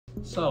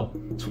So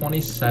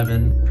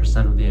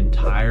 27% of the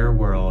entire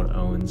world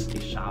owns a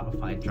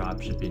Shopify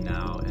dropshipping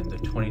now in the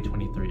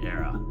 2023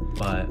 era,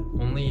 but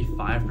only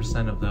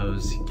 5% of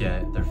those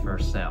get their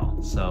first sale.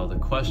 So the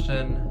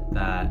question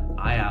that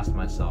I asked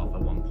myself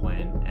at one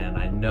point, and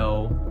I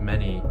know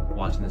many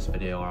watching this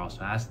video are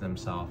also asking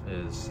themselves,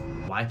 is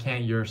why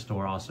can't your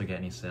store also get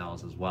any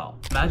sales as well?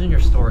 Imagine your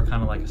store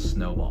kind of like a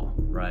snowball,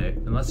 right?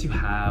 Unless you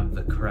have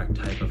the correct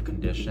type of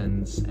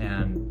conditions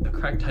and the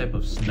correct type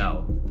of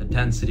snow, the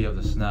density of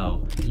the snow,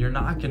 you're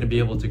not going to be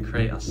able to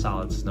create a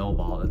solid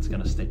snowball that's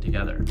going to stick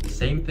together.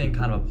 Same thing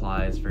kind of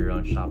applies for your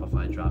own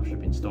Shopify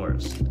dropshipping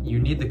stores. You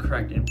need the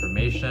correct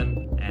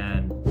information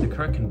and the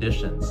correct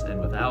conditions, and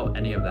without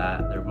any of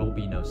that, there will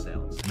be no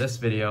sales. In this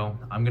video,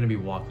 I'm going to be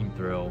walking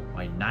through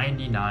why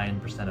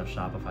 99% of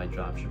Shopify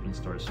dropshipping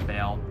stores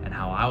fail and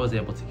how I was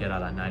able to get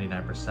out of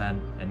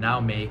 99% and now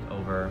make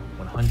over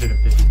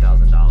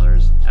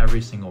 $150,000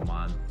 every single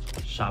month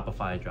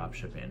Shopify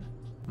dropshipping.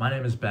 My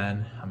name is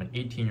Ben. I'm an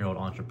 18-year-old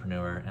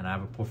entrepreneur and I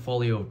have a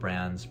portfolio of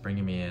brands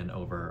bringing me in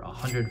over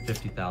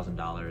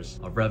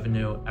 $150,000 of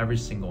revenue every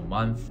single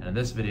month. And in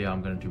this video,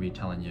 I'm going to be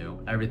telling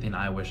you everything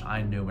I wish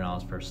I knew when I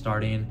was first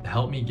starting to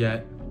help me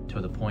get to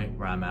the point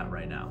where I'm at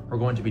right now. We're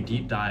going to be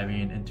deep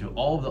diving into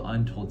all of the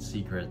untold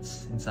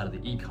secrets inside of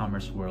the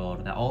e-commerce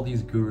world that all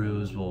these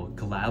gurus will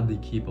gladly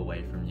keep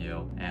away from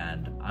you.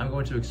 And I'm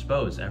going to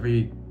expose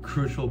every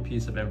crucial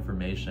piece of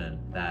information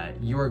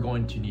that you are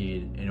going to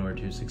need in order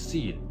to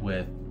succeed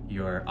with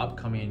your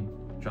upcoming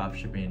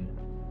dropshipping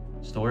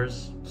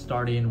stores,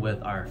 starting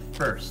with our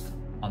first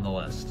on the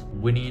list,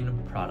 winning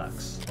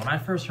products. When I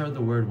first heard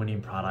the word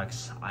winning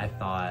products, I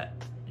thought,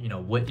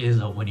 what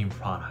is a winning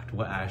product?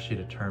 What actually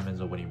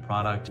determines a winning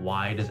product?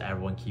 Why does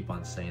everyone keep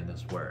on saying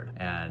this word?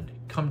 And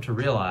come to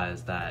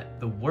realize that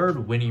the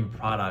word winning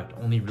product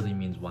only really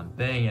means one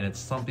thing, and it's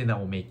something that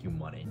will make you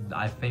money.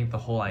 I think the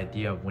whole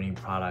idea of winning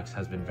products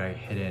has been very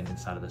hidden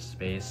inside of this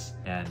space,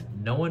 and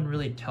no one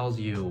really tells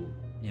you,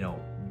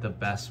 the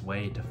best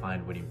way to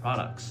find winning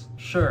products.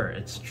 Sure,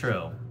 it's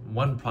true.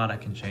 One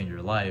product can change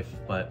your life,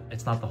 but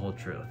it's not the whole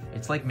truth.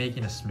 It's like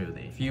making a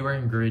smoothie. Fewer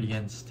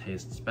ingredients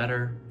tastes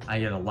better. I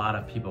get a lot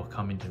of people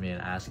coming to me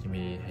and asking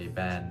me, hey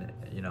Ben,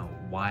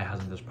 why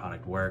hasn't this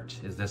product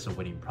worked? Is this a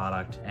winning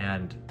product?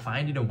 And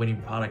finding a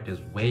winning product is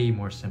way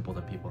more simple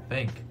than people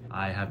think.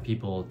 I have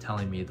people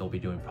telling me they'll be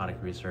doing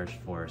product research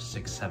for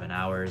 6-7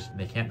 hours. And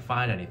they can't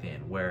find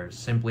anything, where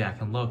simply I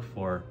can look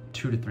for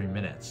 2 to 3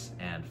 minutes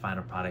and find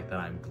a product that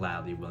I'm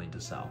gladly willing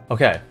to sell.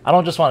 Okay, I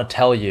don't just want to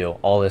tell you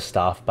all this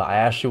stuff, but I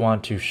actually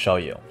want to show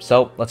you.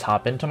 So let's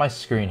hop into my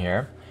screen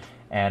here.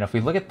 And if we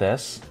look at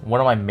this, one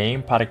of my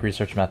main product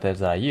research methods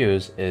that I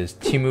use is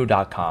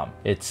Temu.com.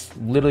 It's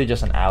literally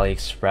just an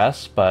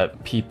AliExpress,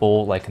 but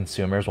people like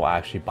consumers will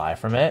actually buy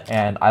from it.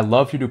 And I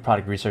love to do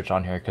product research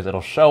on here because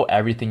it'll show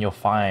everything you'll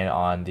find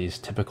on these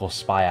typical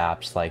spy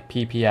apps like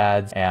PP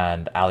ads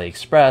and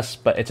AliExpress,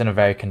 but it's in a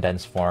very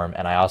condensed form.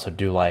 And I also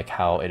do like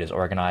how it is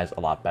organized a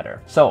lot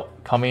better. So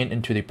coming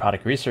into the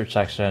product research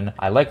section,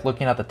 I like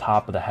looking at the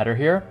top of the header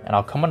here, and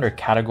I'll come under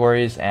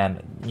categories,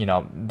 and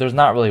there's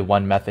not really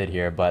one method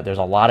here, but there's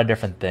a lot of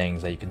different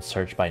things that you can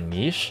search by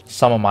niche.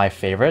 Some of my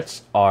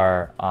favorites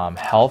are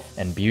health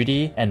and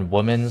beauty and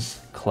women's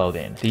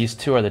clothing. These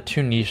two are the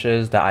two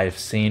niches that I've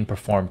seen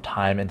perform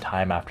time and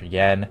time after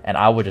again, and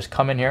I would just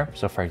come in here.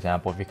 So for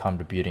example, if you come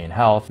to beauty and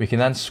health, we can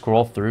then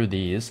scroll through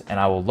these and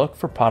I will look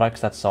for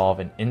products that solve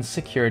an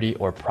insecurity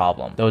or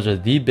problem. Those are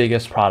the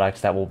biggest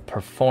products that will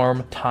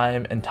perform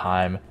time and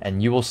time,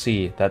 and you will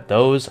see that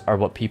those are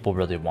what people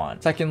really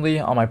want. Secondly,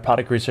 on my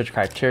product research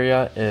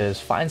criteria is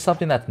find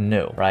something that's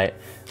new, right?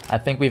 I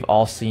think we've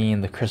all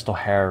seen the crystal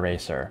hair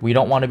eraser. We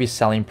don't want to be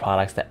selling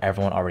products that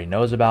everyone already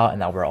knows about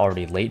and that we're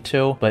already late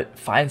to, but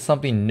find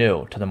something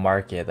new to the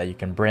market that you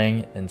can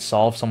bring and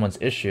solve someone's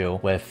issue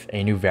with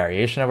a new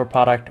variation of a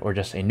product or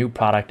just a new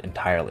product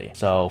entirely.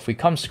 So if we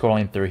come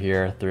scrolling through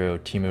here through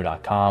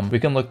Temu.com, we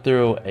can look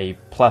through a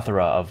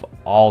plethora of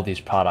all these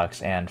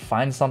products and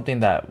find something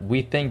that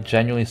we think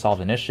genuinely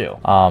solves an issue.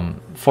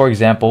 For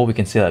example, we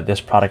can see that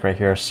this product right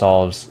here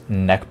solves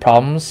neck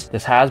problems.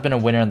 This has been a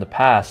winner in the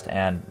past,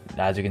 and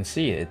as you can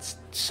see, it's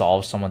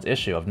solves someone's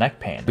issue of neck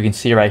pain. We can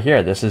see right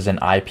here, this is an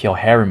eye peel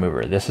hair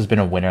remover. This has been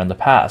a winner in the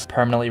past,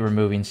 permanently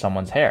removing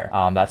someone's hair.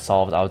 That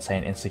solves, I would say,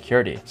 an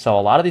insecurity. So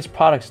a lot of these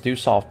products do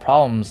solve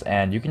problems,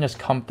 and you can just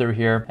come through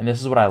here, and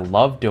this is what I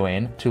love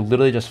doing, to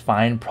literally just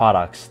find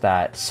products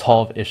that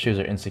solve issues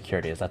or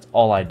insecurities. That's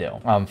all I do.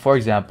 For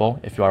example,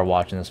 if you are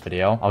watching this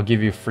video, I'll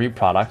give you a free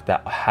product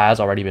that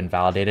has already been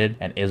validated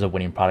and is a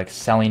winning product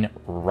selling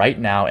right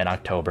now in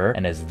October,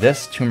 and is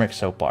this turmeric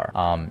soap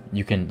bar.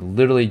 You can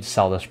literally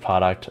sell this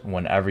product when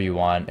whenever you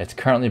want. It's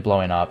currently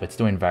blowing up. It's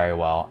doing very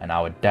well, and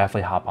I would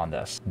definitely hop on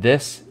this.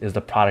 This is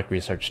the product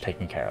research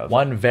taken care of.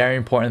 One very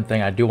important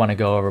thing I do want to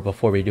go over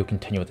before we do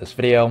continue with this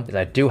video is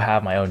I do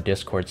have my own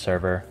Discord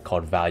server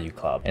called Value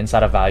Club.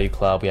 Inside of Value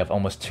Club, we have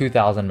almost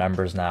 2,000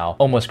 members now,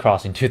 almost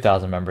crossing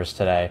 2,000 members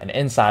today. And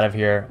inside of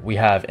here, we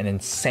have an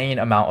insane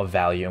amount of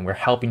value, and we're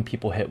helping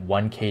people hit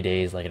 1K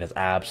days like it is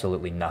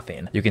absolutely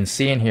nothing. You can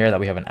see in here that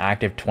we have an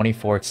active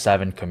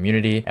 24/7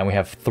 community, and we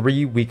have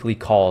 3 weekly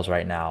calls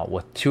right now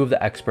with 2 of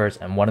the experts,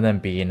 and one of them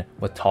being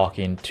with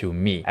talking to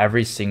me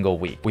every single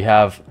week. We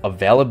have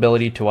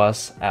availability to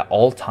us at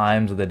all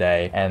times of the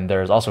day, and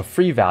there's also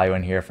free value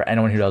in here for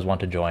anyone who does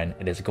want to join.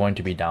 It is going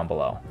to be down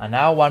below. I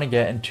now want to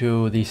get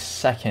into the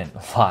second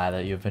lie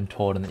that you've been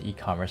told in the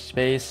e-commerce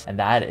space, and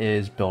that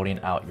is building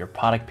out your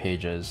product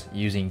pages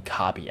using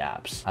copy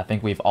apps. I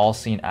think we've all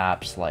seen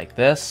apps like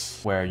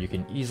this where you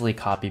can easily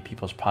copy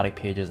people's product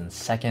pages in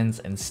seconds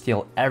and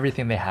steal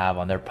everything they have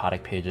on their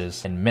product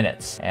pages in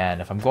minutes.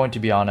 And if I'm going to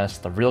be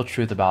honest, the real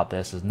truth about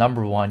this is,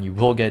 number one, you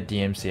will get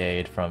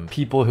DMCA'd from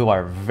people who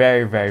are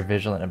very, very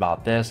vigilant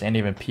about this, and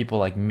even people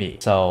like me.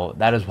 So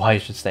that is why you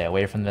should stay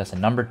away from this.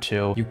 And number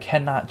two, you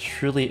cannot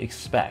truly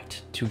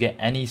expect to get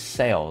any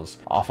sales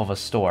off of a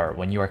store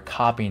when you are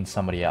copying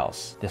somebody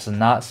else. This is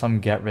not some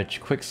get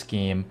rich quick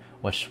scheme,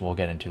 which we'll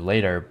get into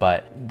later,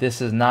 but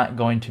this is not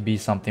going to be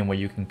something where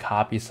you can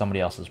copy somebody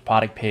else's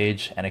product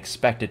page and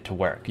expect it to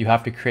work. You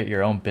have to create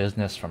your own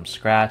business from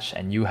scratch,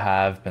 and you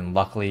have been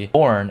luckily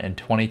born in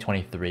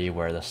 2023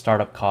 where the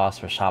startup cost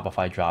for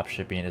Shopify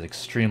dropshipping is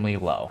extremely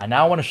low. I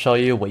now want to show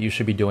you what you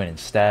should be doing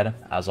instead.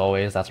 As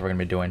always, that's what we're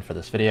gonna be doing for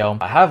this video.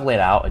 I have laid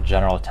out a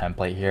general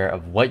template here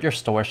of what your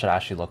store should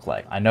actually look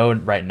like. I know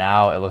right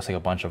now it looks like a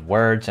bunch of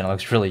words and it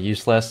looks really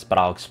useless, but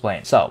I'll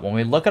explain. So when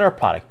we look at our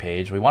product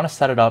page, we want to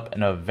set it up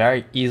in a very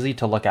easy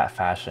to look at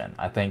fashion.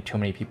 I think too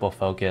many people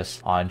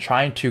focus on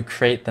trying to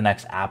create the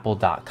next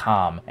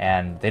apple.com,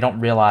 and they don't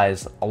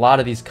realize a lot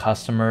of these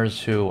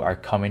customers who are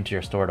coming to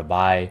your store to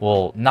buy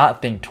will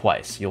not think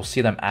twice. You'll see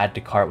them add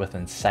to cart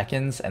within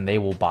seconds and they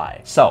will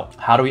buy. So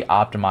how do we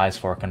optimize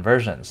for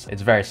conversions?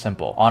 It's very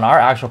simple. On our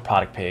actual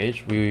product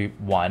page, we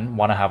want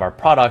to have our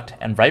product,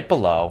 and right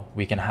below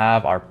we can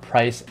have our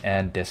price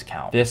and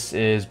discount. This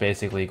is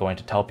basically going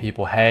to tell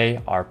people, hey,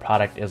 our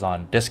product is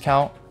on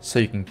discount, so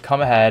you can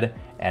come ahead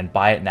and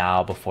buy it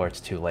now before it's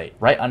too late.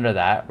 Right under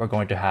that, we're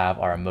going to have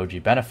our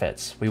emoji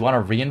benefits. We want to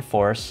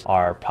reinforce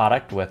our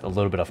product with a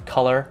little bit of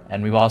color,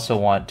 and we also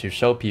want to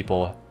show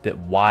people that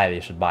why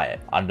they should buy it.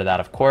 Under that,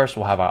 of course,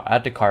 we'll have our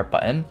add to cart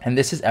button, and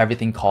this is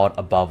everything called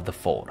above the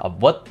fold.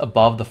 What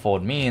above the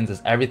fold means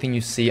is everything you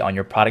see on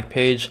your product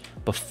page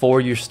before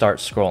you start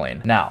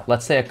scrolling. Now,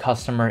 let's say a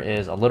customer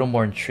is a little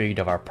more intrigued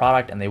of our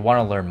product and they want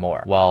to learn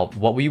more. Well,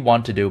 what we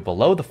want to do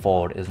below the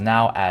fold is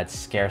now add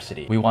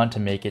scarcity. We want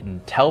to make it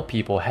and tell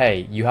people,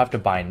 hey, you have to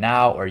buy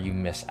now or you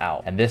miss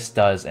out. And this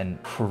does a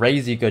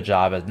crazy good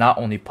job at not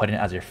only putting it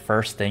as your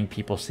first thing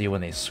people see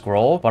when they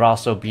scroll, but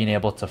also being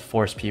able to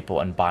force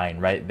people in buying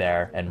right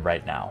there and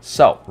right now.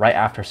 So right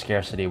after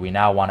scarcity, we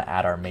now want to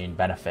add our main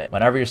benefit.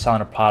 Whenever you're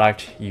selling a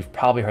product, you've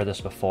probably heard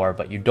this before,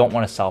 but you don't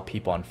want to sell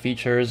people on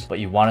features, but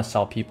you want to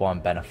sell people on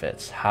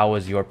benefits. How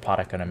is your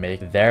product going to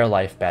make their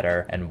life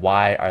better, and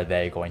why are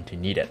they going to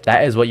need it?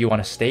 That is what you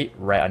want to state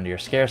right under your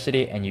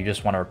scarcity, and you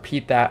just want to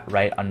repeat that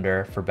right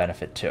under for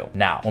benefit 2.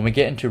 Now, when we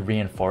get into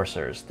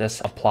reinforcers, this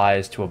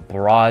applies to a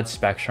broad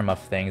spectrum of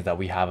things that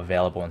we have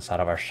available inside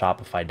of our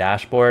Shopify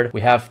dashboard.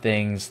 We have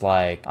things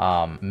like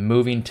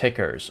moving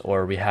tickers,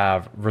 or we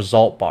have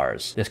result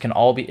bars. This can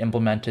all be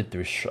implemented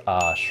through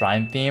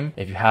Shrine theme.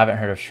 If you haven't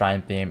heard of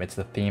Shrine theme, it's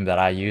the theme that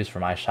I use for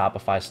my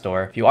Shopify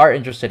store. If you are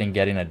interested in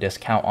getting a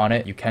discount on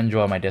it, you can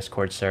join my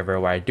Discord server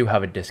where I do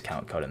have a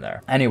discount code in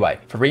there. Anyway,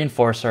 for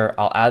reinforcer,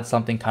 I'll add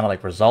something kind of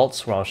like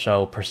results, where I'll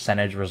show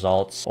percentage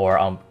results, or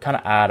I'll kind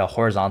of add a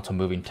horizontal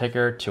moving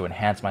ticker to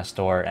enhance my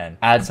store and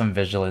add some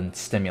visual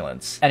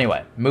stimulants.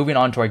 Anyway, moving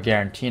on to our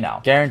guarantee now.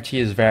 Guarantee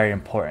is very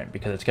important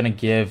because it's going to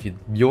give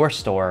your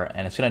store,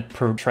 and it's going to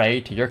portray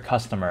to your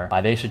customer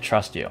why they should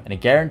trust you. And a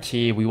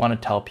guarantee, we want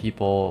to tell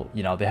people,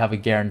 you know, they have a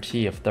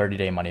guarantee of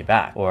 30-day money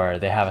back, or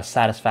they have a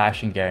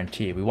satisfaction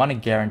guarantee. We want to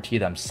guarantee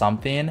them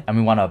something, and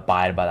we want to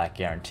abide by that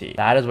guarantee.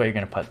 That is what you're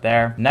going to put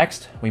there.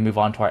 Next, we move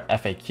on to our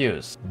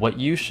FAQs. What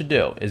you should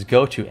do is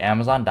go to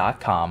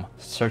Amazon.com,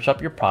 search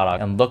up your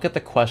product, and look at the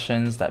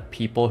questions that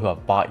people who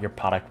have bought your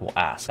product will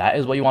ask. That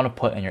is what you want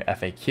to put in your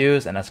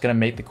FAQs, and that's going to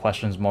make the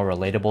questions more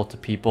relatable to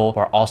people who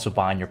are also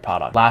buying your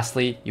product.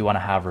 Lastly, you want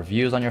to have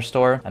reviews on your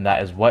store, and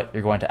that is what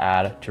you're going to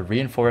add to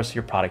reinforce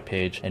your product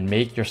page and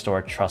make your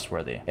store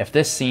trustworthy. If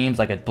this seems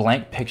like a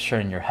blank picture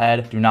in your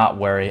head, do not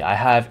worry. I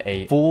have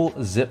a full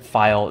zip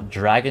file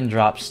drag and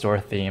drop store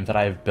theme that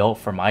I have built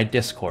for my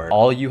Discord.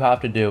 All you have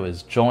to do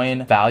is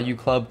join Value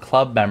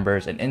Club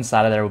members, and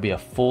inside of there will be a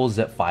full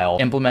zip file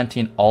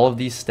implementing all of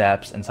these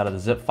steps inside of the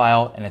zip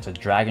file, and it's a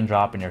drag and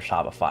drop in your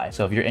Shopify.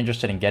 So if you're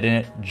interested in getting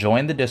it,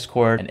 join the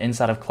Discord, and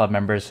inside of club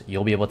members,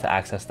 you'll be able to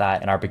access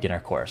that in our beginner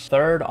course.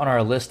 Third on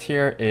our list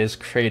here is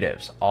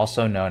creatives,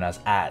 also known as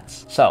ads.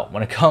 ads. So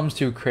when it comes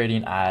to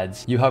creating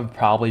ads, you have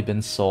probably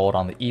been sold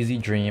on the easy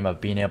dream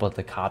of being able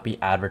to copy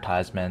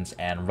advertisements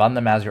and run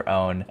them as your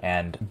own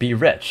and be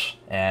rich.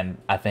 And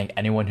I think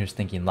anyone who's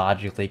thinking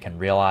logically can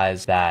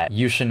realize that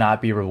you should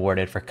not be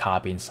rewarded for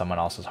copying someone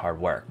else's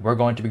hard work. We're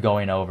going to be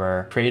going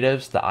over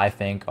creatives that I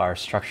think are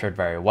structured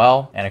very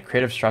well and a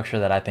creative structure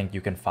that I think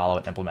you can follow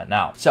and implement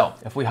now. So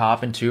if we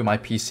hop into my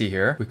PC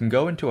here, we can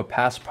go into a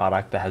past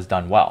product that has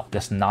done well.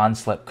 This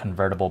non-slip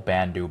convertible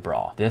bandeau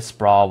bra. This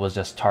bra was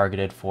just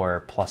targeted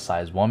for plus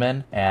size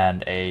women,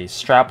 and a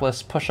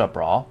strapless push-up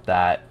bra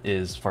that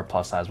is for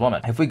plus size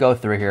women. If we go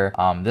through here,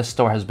 this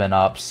store has been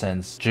up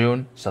since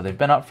June, so they've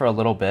been up for a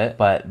little bit,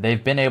 but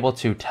they've been able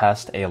to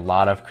test a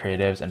lot of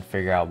creatives and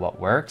figure out what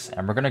works.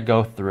 And we're gonna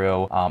go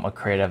through a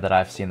creative that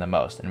I've seen the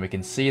most, and we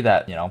can see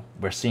that, you know,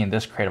 we're seeing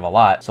this creative a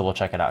lot, so we'll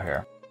check it out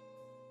here.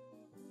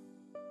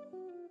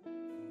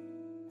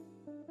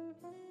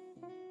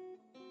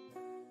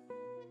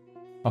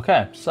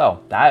 Okay,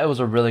 so that was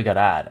a really good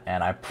ad,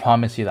 and I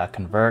promise you that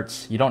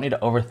converts. You don't need to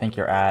overthink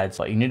your ads,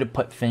 but you need to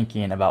put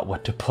thinking about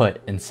what to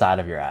put inside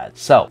of your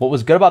ads. So what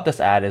was good about this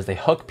ad is they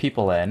hook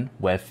people in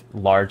with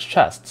large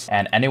chests,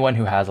 and anyone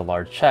who has a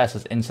large chest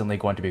is instantly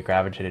going to be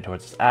gravitated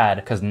towards this ad,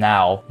 because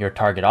now your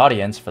target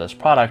audience for this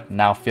product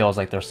now feels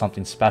like there's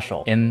something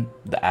special in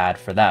the ad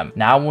for them.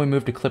 Now when we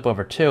move to clip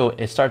over 2,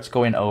 it starts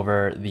going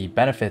over the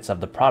benefits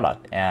of the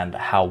product and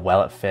how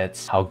well it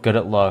fits, how good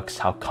it looks,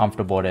 how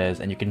comfortable it is,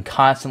 and you can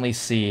constantly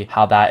see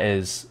how that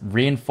is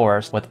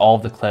reinforced with all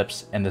of the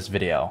clips in this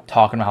video,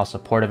 talking about how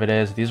supportive it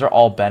is. These are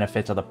all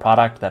benefits of the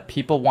product that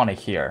people want to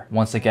hear.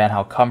 Once again,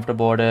 how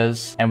comfortable it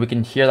is, and we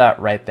can hear that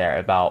right there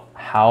about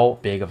how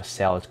big of a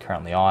sale it's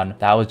currently on.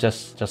 That was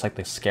just like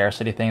the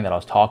scarcity thing that I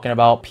was talking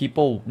about.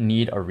 People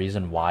need a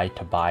reason why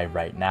to buy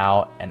right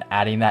now, and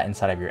adding that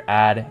inside of your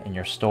ad in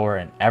your store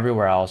and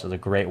everywhere else is a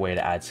great way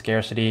to add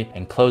scarcity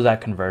and close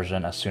that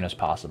conversion as soon as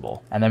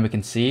possible. And then we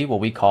can see what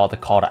we call the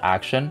call to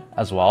action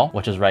as well,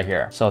 which is right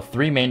here. So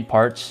 3 main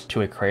parts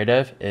to a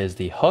creative is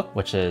the hook,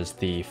 which is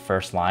the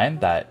first line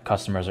that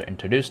customers are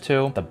introduced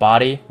to, the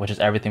body, which is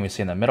everything we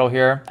see in the middle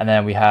here, and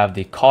then we have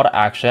the call to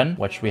action,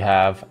 which we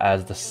have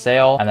as the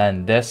sale, and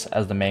then this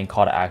as the main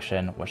call to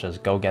action, which is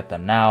go get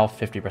them now,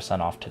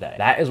 50% off today.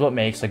 That is what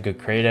makes a good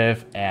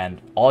creative,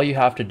 and all you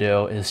have to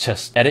do is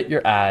just edit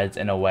your ads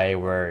in a way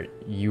where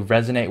you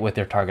resonate with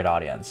your target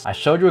audience. I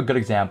showed you a good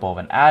example of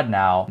an ad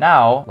now.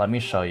 Now, let me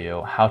show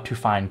you how to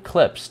find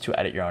clips to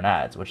edit your own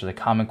ads, which is a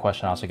common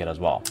question I also get as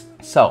well.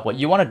 So what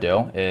you want to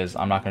do is,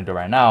 I'm not going to do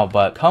it right now,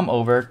 but come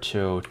over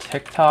to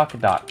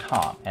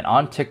tiktok.com, and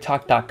on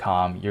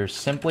tiktok.com, you're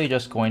simply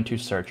just going to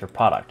search your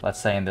product. Let's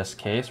say in this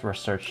case, we're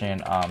searching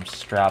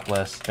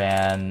strapless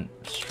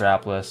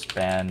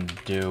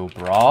bandeau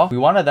bra. We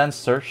want to then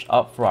search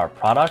up for our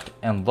product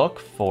and look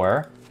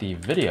for the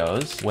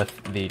videos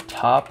with the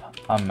top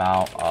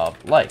amount of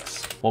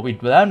likes. What we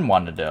then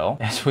want to do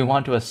is we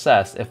want to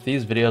assess if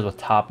these videos with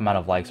top amount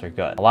of likes are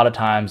good. A lot of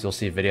times you'll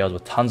see videos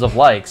with tons of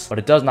likes, but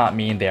it does not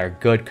mean they are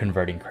good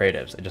converting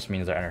creatives. It just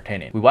means they're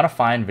entertaining. We want to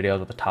find videos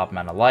with the top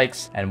amount of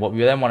likes, and what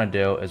we then want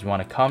to do is we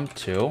want to come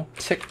to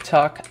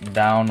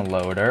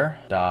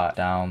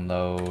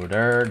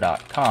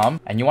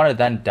tiktokdownloader.com, and you want to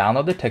then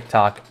download the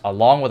TikTok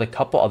along with a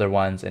couple other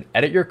ones and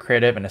edit your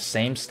creative in the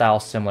same style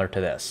similar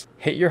to this.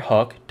 Hit your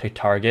hook to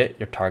target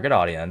your target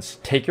audience,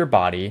 take your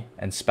body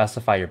and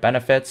specify your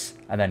benefits,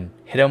 and then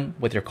hit them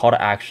with your call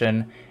to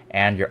action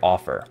and your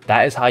offer.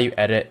 That is how you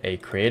edit a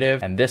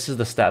creative, and this is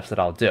the steps that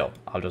I'll do.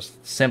 I'll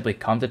just simply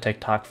come to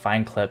TikTok,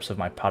 find clips of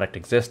my product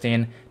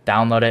existing,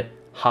 download it,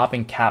 hop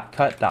in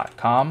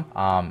CapCut.com.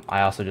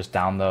 I also just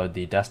download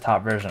the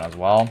desktop version as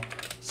well.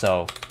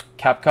 So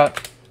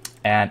CapCut,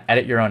 and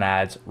edit your own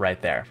ads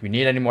right there. If you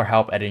need any more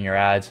help editing your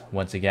ads,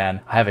 once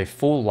again, I have a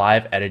full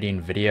live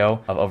editing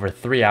video of over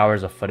 3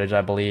 hours of footage,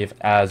 I believe,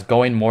 as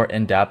going more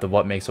in depth of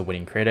what makes a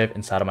winning creative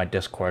inside of my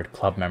Discord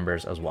club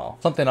members as well.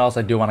 Something else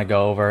I do want to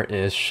go over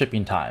is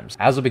shipping times.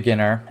 As a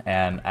beginner,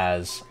 and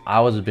as I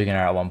was a beginner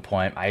at one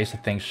point, I used to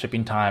think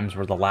shipping times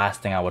were the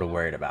last thing I would have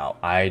worried about.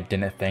 I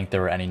didn't think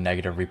there were any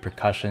negative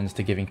repercussions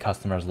to giving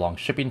customers long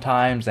shipping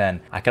times,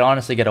 and I could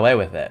honestly get away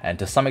with it. And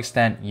to some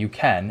extent, you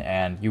can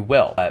and you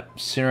will. But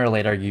sooner or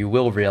later, you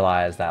will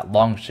realize that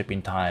long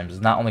shipping times is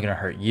not only going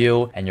to hurt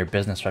you and your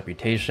business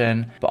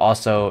reputation, but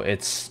also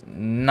it's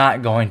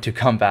not going to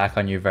come back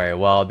on you very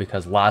well,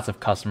 because lots of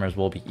customers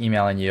will be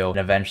emailing you and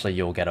eventually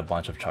you'll get a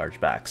bunch of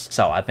chargebacks.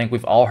 So I think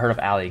we've all heard of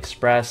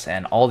AliExpress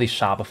and all these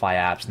Shopify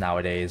apps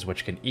nowadays,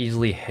 which can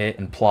easily hit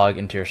and plug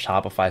into your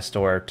Shopify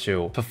store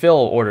to fulfill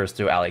orders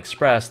through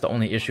AliExpress. The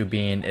only issue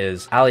being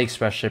is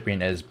AliExpress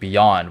shipping is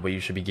beyond what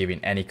you should be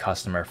giving any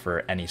customer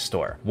for any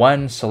store.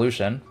 One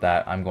solution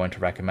that I'm going to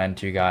recommend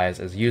to you guys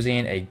is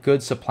using a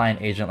good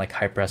supplying agent like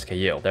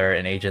HyperSKU. They're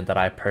an agent that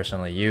I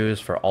personally use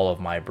for all of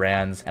my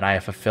brands, and I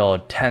have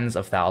fulfilled tens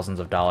of thousands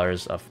of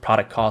dollars of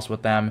product costs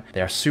with them. They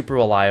are super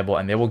reliable,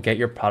 and they will get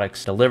your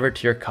products delivered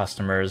to your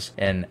customers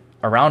in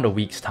around a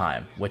week's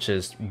time, which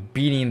is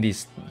beating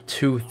these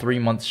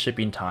 2-3 month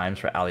shipping times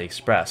for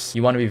AliExpress.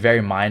 You want to be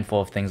very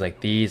mindful of things like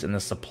these and the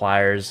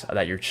suppliers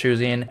that you're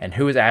choosing and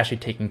who is actually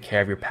taking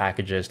care of your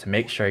packages to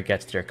make sure it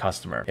gets to your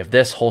customer. If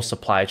this whole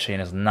supply chain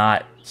is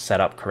not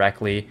set up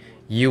correctly,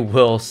 you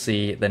will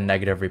see the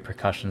negative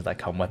repercussions that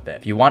come with it.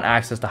 If you want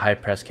access to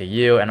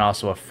HyperSKU and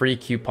also a free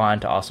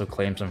coupon to also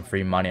claim some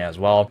free money as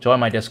well,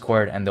 join my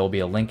Discord and there will be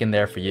a link in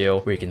there for you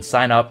where you can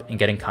sign up and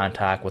get in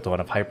contact with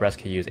one of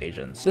HyperSKU's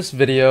agents. This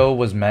video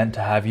was meant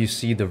to have you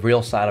see the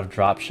real side of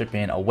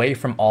dropshipping away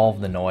from all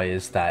of the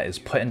noise that is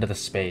put into the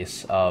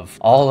space of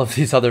all of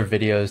these other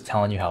videos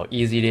telling you how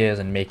easy it is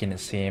and making it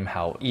seem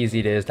how easy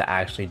it is to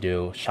actually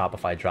do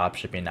Shopify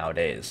dropshipping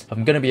nowadays. If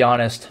I'm gonna be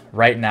honest,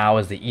 right now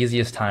is the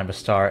easiest time to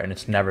start, and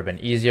it's never been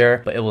easier,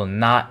 but it will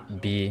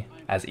not be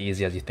as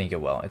easy as you think it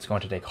will. It's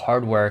going to take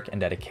hard work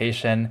and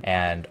dedication,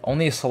 and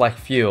only a select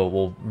few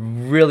will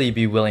really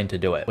be willing to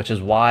do it, which is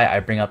why I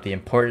bring up the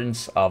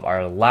importance of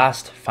our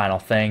last final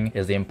thing,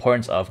 is the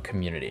importance of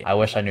community. I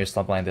wish I knew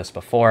something like this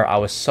before. I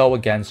was so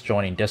against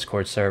joining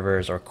Discord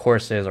servers or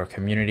courses or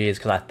communities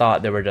because I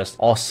thought they were just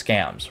all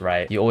scams,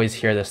 right? You always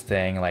hear this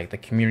thing like the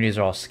communities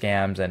are all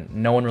scams and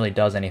no one really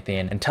does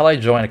anything, until I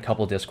joined a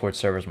couple Discord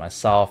servers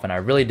myself, and I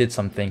really did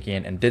some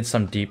thinking and did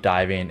some deep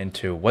diving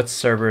into what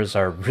servers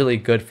are really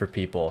good for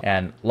people.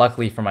 And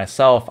luckily for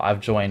myself, I've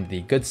joined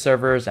the good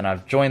servers and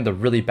I've joined the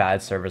really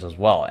bad servers as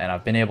well. And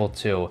I've been able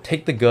to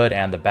take the good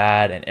and the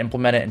bad and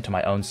implement it into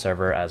my own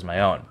server as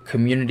my own.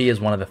 Community is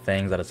one of the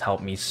things that has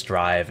helped me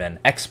strive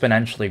and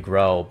exponentially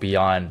grow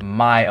beyond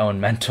my own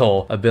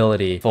mental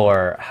ability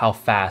for how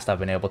fast I've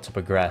been able to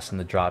progress in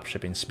the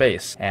dropshipping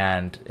space.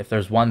 And if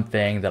there's one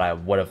thing that I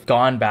would have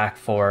gone back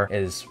for,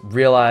 is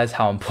realize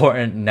how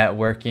important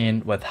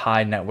networking with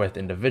high net worth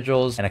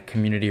individuals and a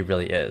community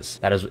really is.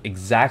 That is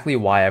exactly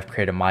why I've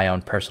created my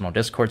own personal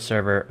Discord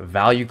server,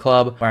 Value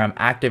Club, where I'm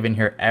active in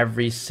here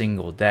every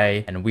single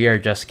day, and we are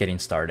just getting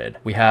started.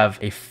 We have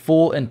a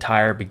full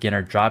entire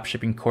beginner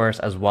dropshipping course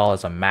as well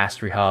as a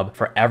mastery hub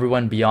for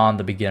everyone beyond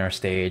the beginner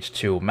stage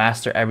to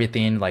master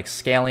everything like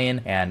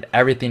scaling and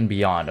everything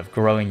beyond of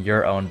growing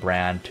your own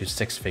brand to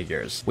 6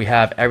 figures. We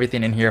have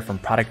everything in here from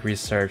product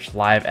research,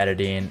 live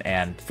editing,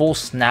 and full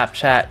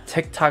Snapchat,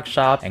 TikTok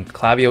shop, and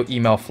Klaviyo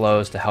email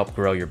flows to help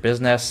grow your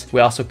business.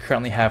 We also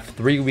currently have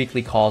 3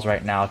 weekly calls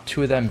right now,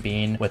 2 of them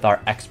being with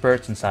our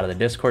experts inside of the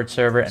Discord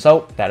server.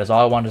 So that is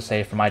all I wanted to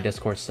say for my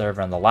Discord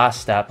server, and the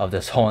last step of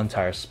this whole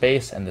entire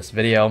space and this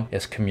video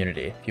is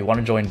community. If you want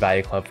to join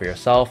Value Club for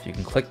yourself, you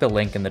can click the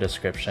link in the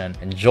description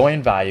and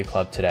join Value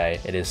Club today.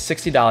 It is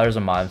 $60 a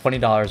month,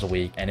 $20 a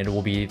week, and it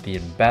will be the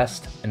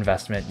best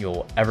investment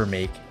you'll ever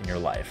make in your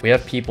life. We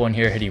have people in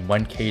here hitting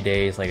 1K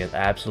days like it's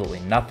absolutely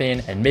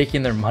nothing and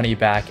making their money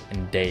back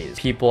in days.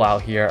 People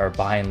out here are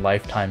buying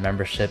lifetime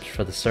memberships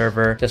for the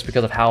server just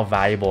because of how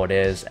valuable it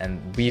is, and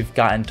we've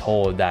gotten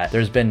told that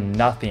there's been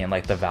nothing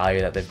like the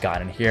value that they've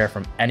gotten here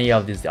from any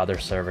of these other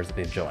servers that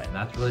they've joined. And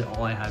that's really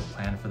all I had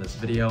planned for this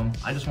video.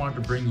 I just wanted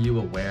to bring you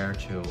aware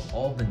to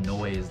all the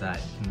noise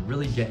that can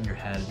really get in your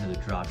head into the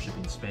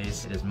dropshipping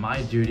space. It is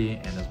my duty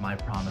and is my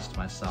promise to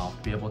myself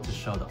to be able to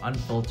show the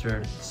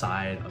unfiltered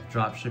side of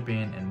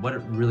dropshipping and what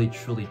it really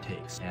truly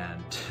takes.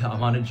 And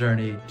I'm on a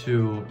journey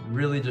to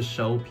really just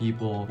show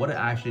people what it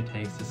actually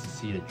takes to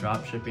succeed at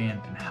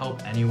dropshipping and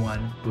help anyone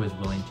who is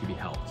willing to be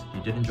helped. If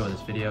you did enjoy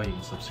this video, you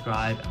can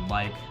subscribe and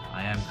like.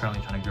 I am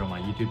currently trying to grow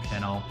my YouTube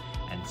channel,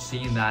 and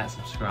seeing that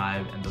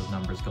subscribe and those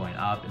numbers going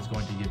up is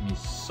going to give me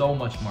so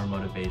much more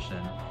motivation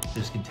to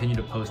just continue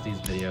to post these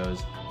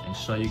videos and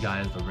show you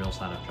guys the real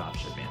side of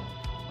dropshipping.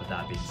 With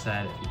that being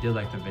said, if you did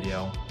like the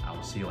video, I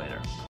will see you later.